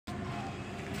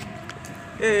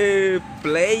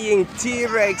Playing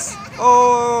T-Rex.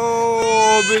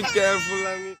 Oh, be careful,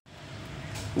 Ami.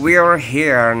 We are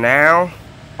here now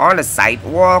on the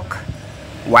sidewalk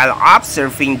while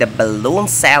observing the balloon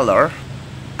seller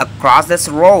across this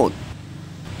road.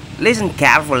 Listen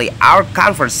carefully our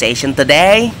conversation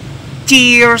today.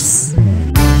 Cheers!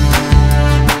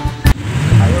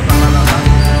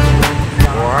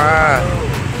 Wow,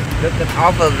 look at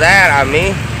over there,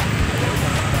 Ami.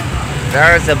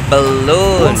 There's a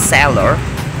balloon seller.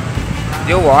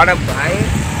 You wanna buy it?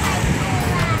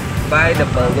 Buy the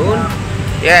balloon?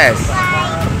 Yes.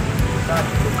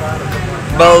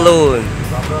 Balloon.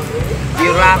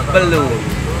 Giraffe balloon.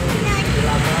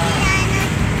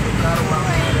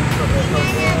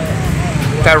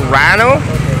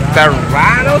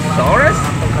 Tyrannosaurus?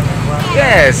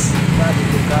 Yes.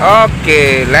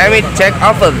 Okay, let me check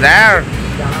over there.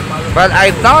 But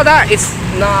I thought that it's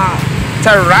not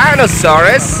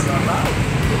Tyrannosaurus.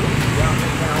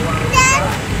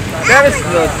 There is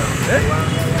no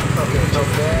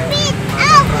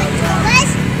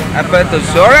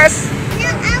Apatosaurus?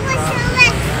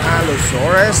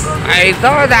 Allosaurus? I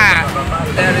thought that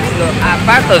there is no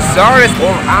Apatosaurus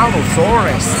or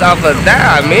Allosaurus over there,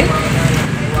 I mean.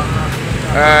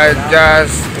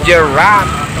 Just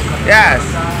giraffe. Yes.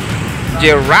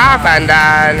 Giraffe and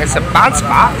then it's a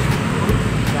SpongeBob.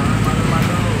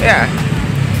 Yeah.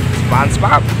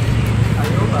 SpongeBob.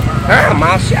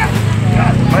 Masha.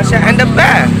 Masha and the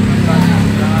bear.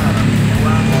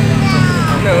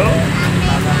 No.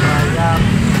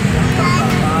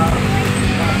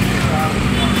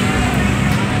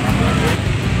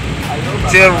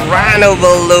 Tyranno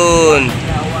balloon.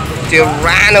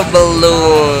 Tyranno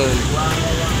balloon.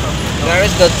 There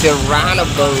is the Tyranno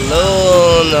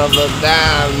balloon over there.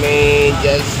 I mean,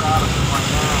 just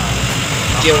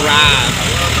giraffe.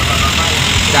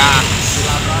 Ducks.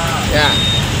 Yeah.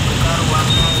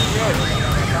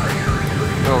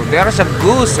 Oh, there's a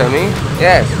goose, I mean.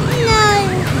 Yes. No.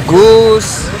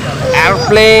 Goose.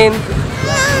 Airplane.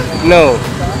 No.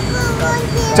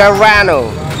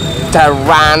 Tyranno.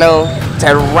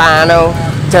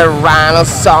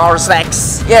 Tyrannosaurus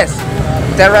Rex. Yes.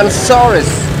 Tyrannosaurus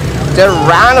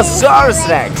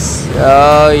Rex.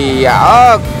 Oh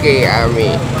yeah. Okay, I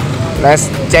mean, let's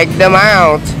check them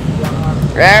out.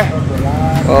 Yeah.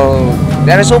 Oh,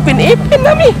 there is open Ipin,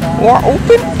 Ami. Wow,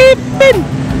 open Ipin.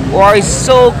 Wow, it's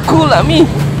so cool, Ami.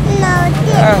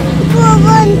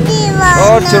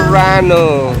 Oh,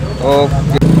 Tyranno.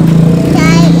 Okay.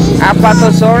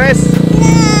 Apatosaurus?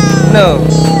 No.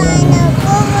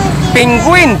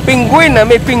 Penguin,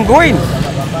 Ami, penguin.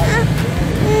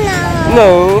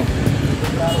 No.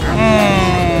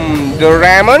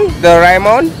 Doraemon?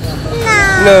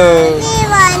 No.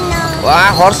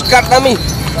 Wah, horse cart, Ami.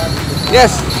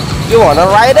 Yes. You wanna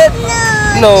ride it?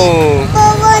 No.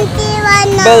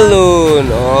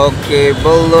 Balloon. Okay,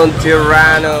 balloon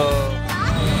Tyranno.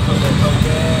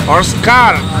 Horse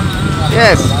cart.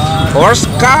 Yes. Horse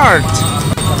cart.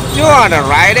 You wanna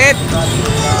ride it?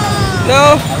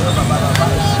 No.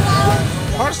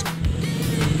 Horse.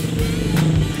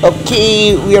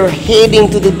 Okay, we're heading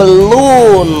to the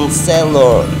balloon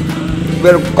seller.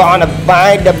 We're gonna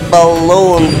buy the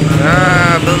balloon.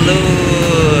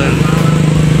 Balloon.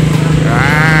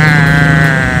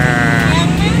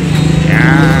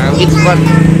 Yeah.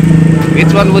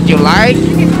 Which one would you like?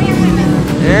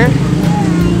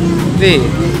 The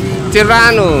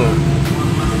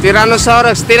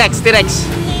Tyrannosaurus,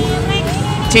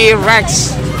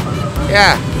 T-Rex.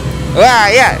 Yeah. Wah,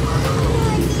 yeah.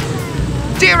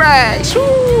 T-Rex.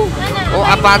 Oh,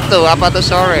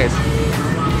 Apatosaurus.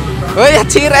 Oh yeah,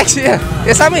 T-Rex ya.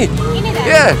 Ya Sami.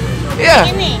 Yeah.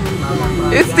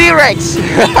 It's T-Rex.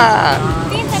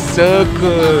 So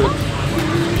cool.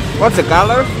 What's the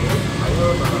color?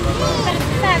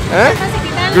 Huh?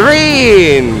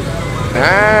 Green.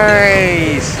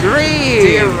 Nice. Green.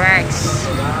 T-Rex.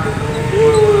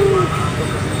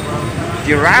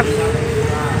 Giraffe?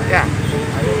 Yeah.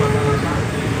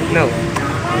 No.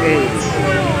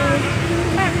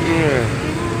 Yeah.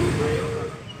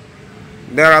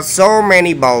 There are so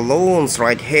many balloons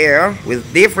right here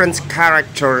with different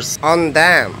characters on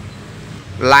them,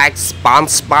 like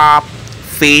SpongeBob,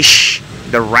 fish,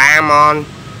 the Ramon,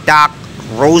 duck,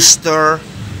 rooster,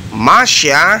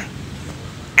 Masha,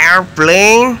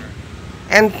 airplane,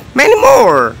 and many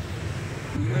more.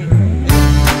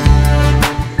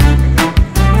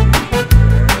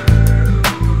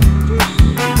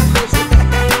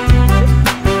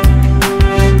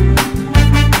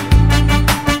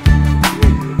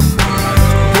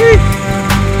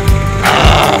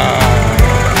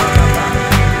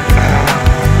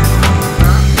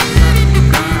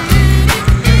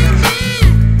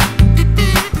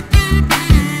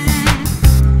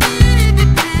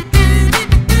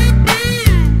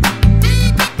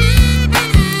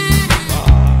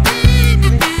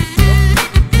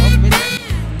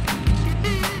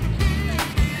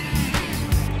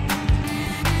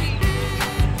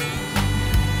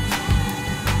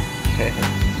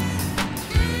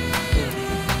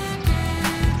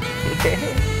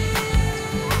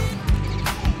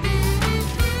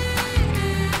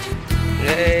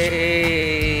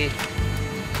 Hey,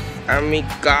 Ami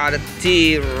got a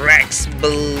T-Rex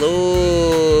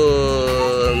balloon.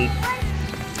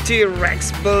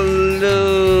 T-Rex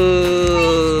balloon.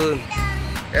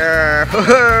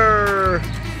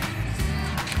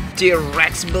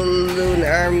 T-Rex balloon,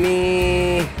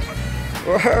 Ami.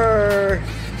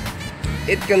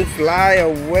 It can fly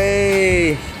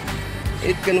away.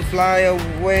 It can fly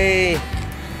away.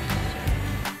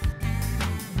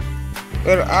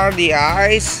 Where are the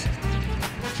eyes?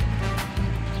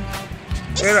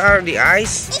 Where are the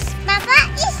eyes?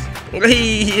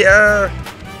 Yeah.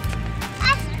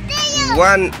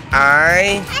 One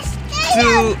eye,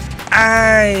 two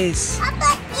eyes.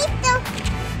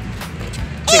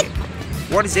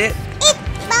 What is it?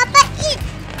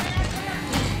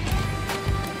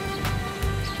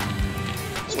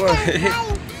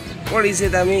 What is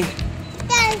it, Ami?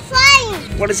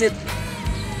 What is it?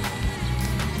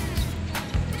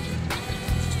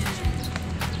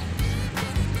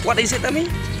 What is it, Ami?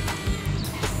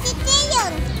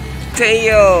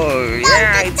 Tail.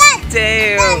 Yeah, it's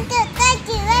tail.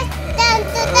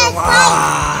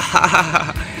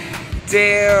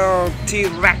 Tail.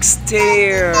 T-Rex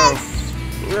tail.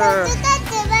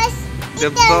 The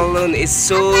balloon is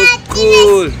so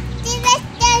cool.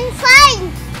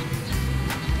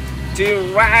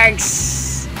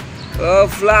 T-Rex. Oh,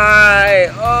 fly.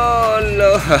 Oh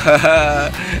no.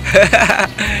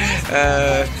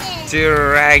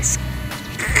 T-Rex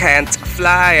can't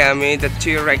fly. I mean, the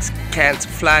T-Rex can't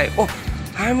fly. Oh,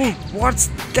 I mean, what's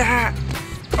that?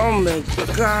 Oh my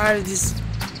God! This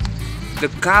the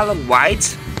color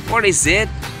white. What is it?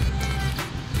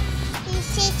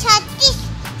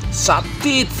 Sharp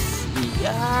teeth.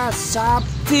 Yeah, sharp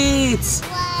teeth.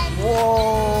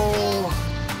 Whoa,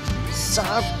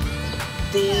 sharp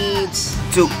teeth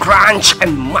to crunch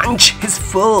and munch his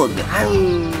food.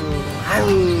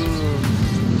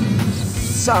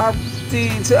 Sharp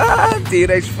teeth.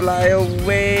 T-Rex fly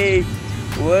away.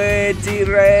 Wait,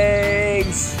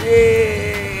 T-Rex.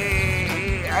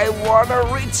 Hey, I wanna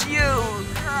reach you.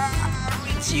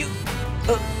 Reach you.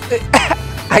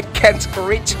 I can't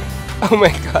reach. Oh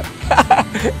my God.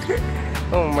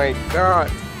 Oh my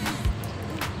God.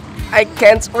 I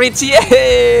can't reach.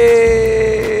 Yay!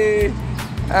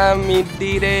 Ami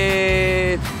did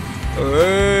it.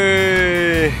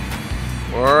 Hey.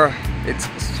 Oh, it's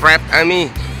thread,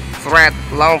 Ami. Thread,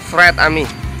 long thread, Ami.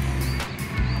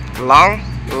 Long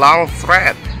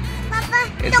thread.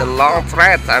 It's a long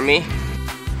thread, Ami.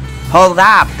 Hold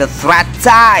up the thread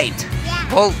tight.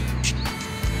 Hold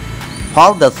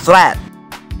the thread.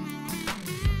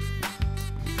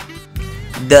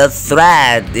 The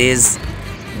thread is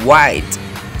white.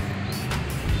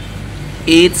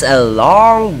 It's a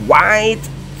long white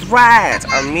thread,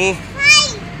 Ami.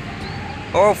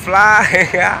 Oh, fly.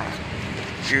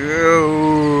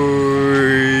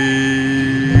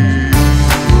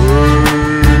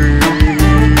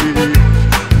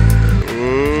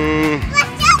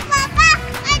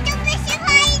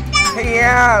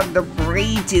 Yeah, the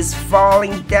bridge is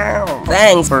falling down.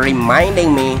 Thanks for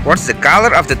reminding me. What's the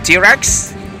color of the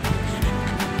T-Rex?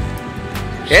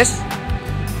 Yes?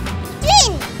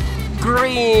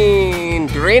 Green.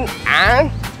 Green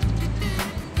and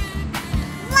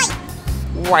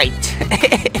white.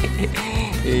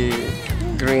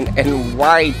 Green and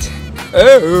white.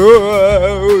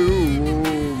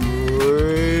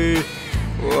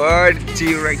 What?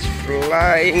 T-Rex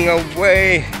flying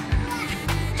away.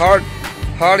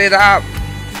 Hold it up.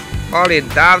 Hold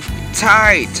it up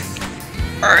tight.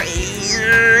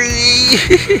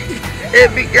 Hey,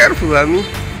 be careful, Ami.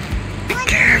 Be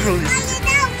careful.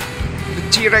 The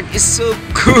T-Rex is so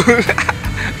cool.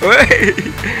 Wait.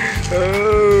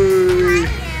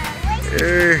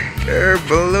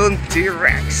 Balloon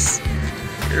T-Rex.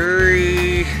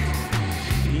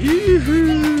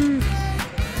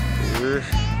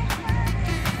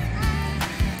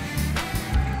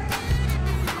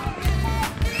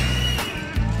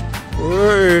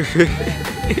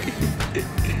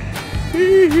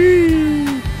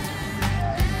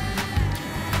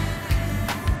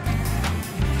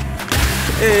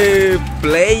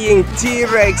 Playing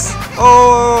T-Rex.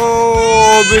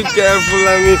 Oh, be careful,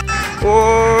 Ami.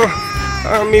 Oh,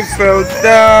 Ami fell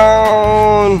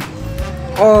down.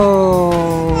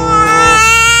 Oh,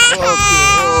 okay.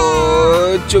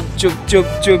 Oh, chup.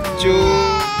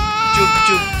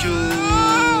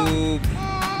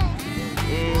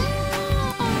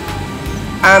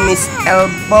 Ami's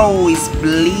elbow is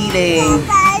bleeding.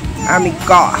 Ami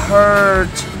got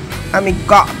hurt. Ami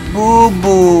got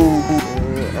boo-boo.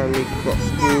 Ami got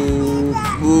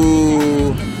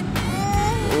boo-boo.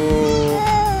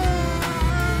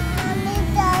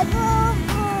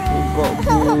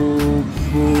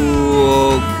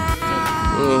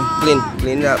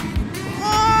 clean up.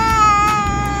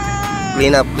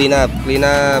 Clean up, clean up, clean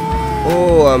up.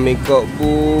 Oh, Ami kok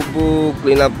boo-boo.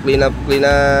 Clean up, clean up, clean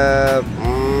up.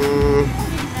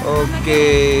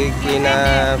 Okay, clean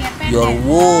up Your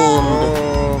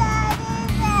wound.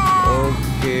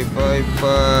 Okay,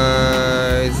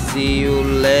 bye-bye. See you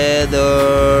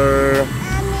later,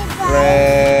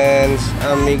 friends.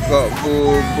 Ami got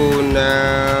boo-boo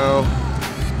now.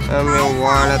 Ami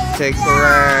wanna take a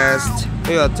rest.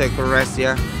 We'll take a rest,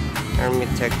 yeah. Ami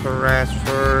take a rest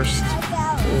first.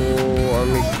 Oh,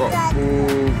 Ami got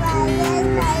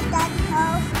boo-boo.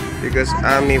 Because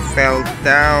Ami fell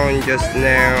down just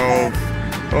now.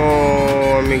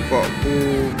 Oh, Ami got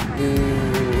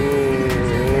boo-boo.